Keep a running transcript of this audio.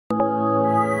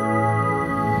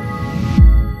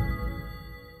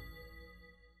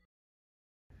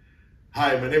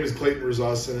Hi, my name is Clayton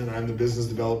Rizostin and I'm the Business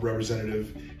Development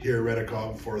Representative here at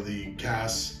Redekop for the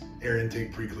KAS Air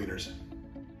Intake Pre-Cleaners.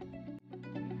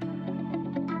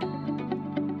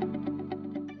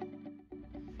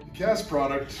 The KAS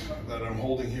product that I'm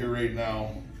holding here right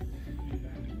now,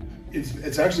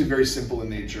 it's actually very simple in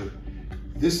nature.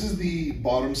 This is the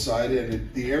bottom side,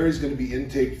 and the air is going to be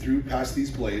intake through past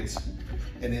these blades,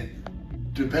 and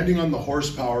depending on the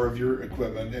horsepower of your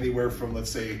equipment, anywhere from, let's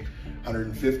say,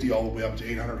 150 all the way up to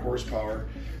 800 horsepower,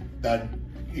 that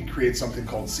it creates something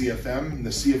called CFM, and the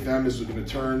CFM is going to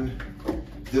turn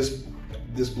this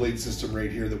blade system right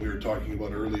here that we were talking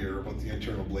about earlier about the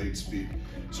internal blade speed.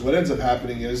 So what ends up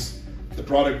happening is the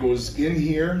product goes in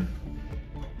here,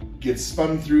 gets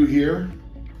spun through here,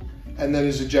 and then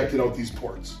is ejected out these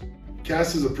ports.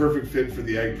 KAS is a perfect fit for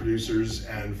the ag producers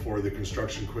and for the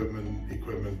construction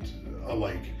equipment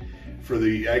alike. For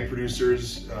the ag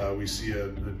producers, we see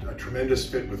a tremendous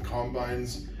fit with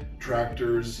combines,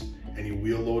 tractors, any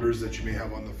wheel loaders that you may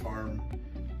have on the farm.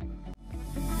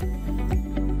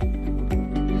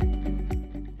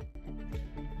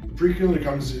 The Pre-Cleaner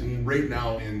comes in right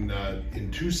now in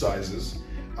two sizes.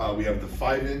 We have the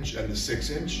 5-inch and the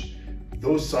 6-inch.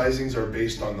 Those sizings are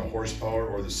based on the horsepower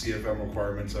or the CFM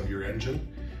requirements of your engine.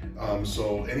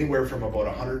 So anywhere from about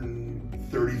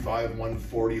 135,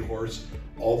 140 horse,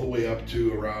 all the way up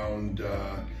to around,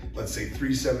 let's say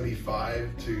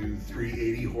 375 to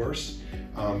 380 horse.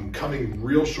 Coming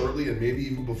real shortly, and maybe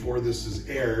even before this is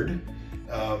aired,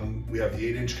 we have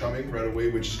the 8-inch coming right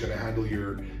away, which is going to handle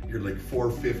your like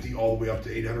 450 all the way up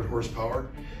to 800 horsepower.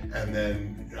 And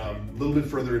then a little bit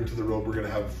further into the road, we're going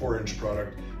to have a 4-inch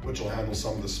product, which will handle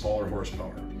some of the smaller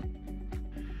horsepower.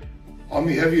 On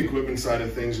the heavy equipment side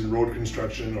of things in road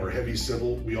construction or heavy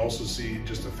civil, we also see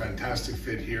just a fantastic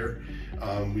fit here.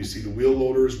 We see the wheel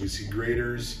loaders, we see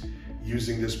graders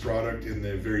using this product in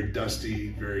the very dusty,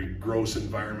 very gross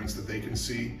environments that they can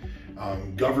see.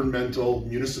 Governmental,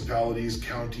 municipalities,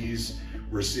 counties,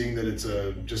 we're seeing that it's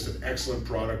just an excellent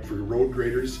product for road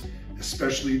graders,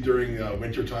 especially during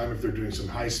winter time if they're doing some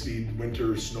high-speed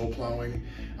winter snow plowing.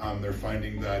 They're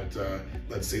finding that,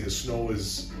 let's say the snow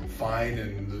is fine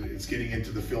and it's getting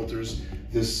into the filters.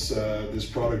 This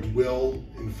product will,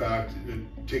 in fact,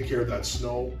 take care of that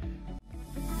snow.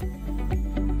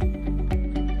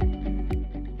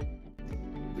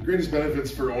 The greatest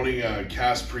benefits for owning a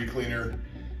KAS Pre-Cleaner,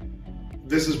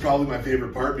 this is probably my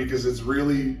favorite part because it's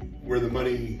really where the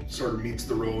money sort of meets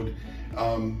the road.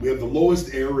 We have the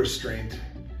lowest air restraint,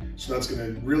 so that's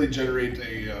going to really generate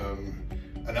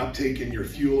an uptake in your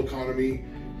fuel economy.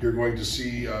 You're going to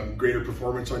see greater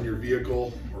performance on your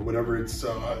vehicle or whatever it's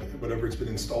been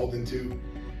installed into.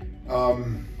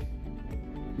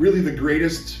 Really the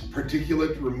greatest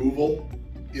particulate removal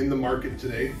in the market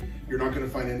today. You're not going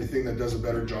to find anything that does a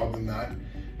better job than that.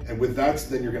 And with that,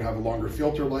 then you're going to have a longer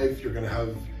filter life. You're going to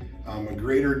have a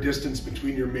greater distance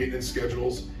between your maintenance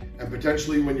schedules. And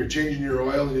potentially when you're changing your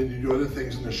oil and you do other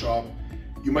things in the shop,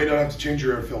 you might not have to change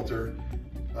your air filter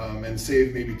and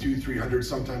save maybe $200, $300,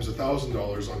 sometimes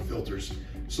 $1,000 on filters.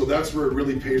 So that's where it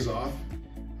really pays off.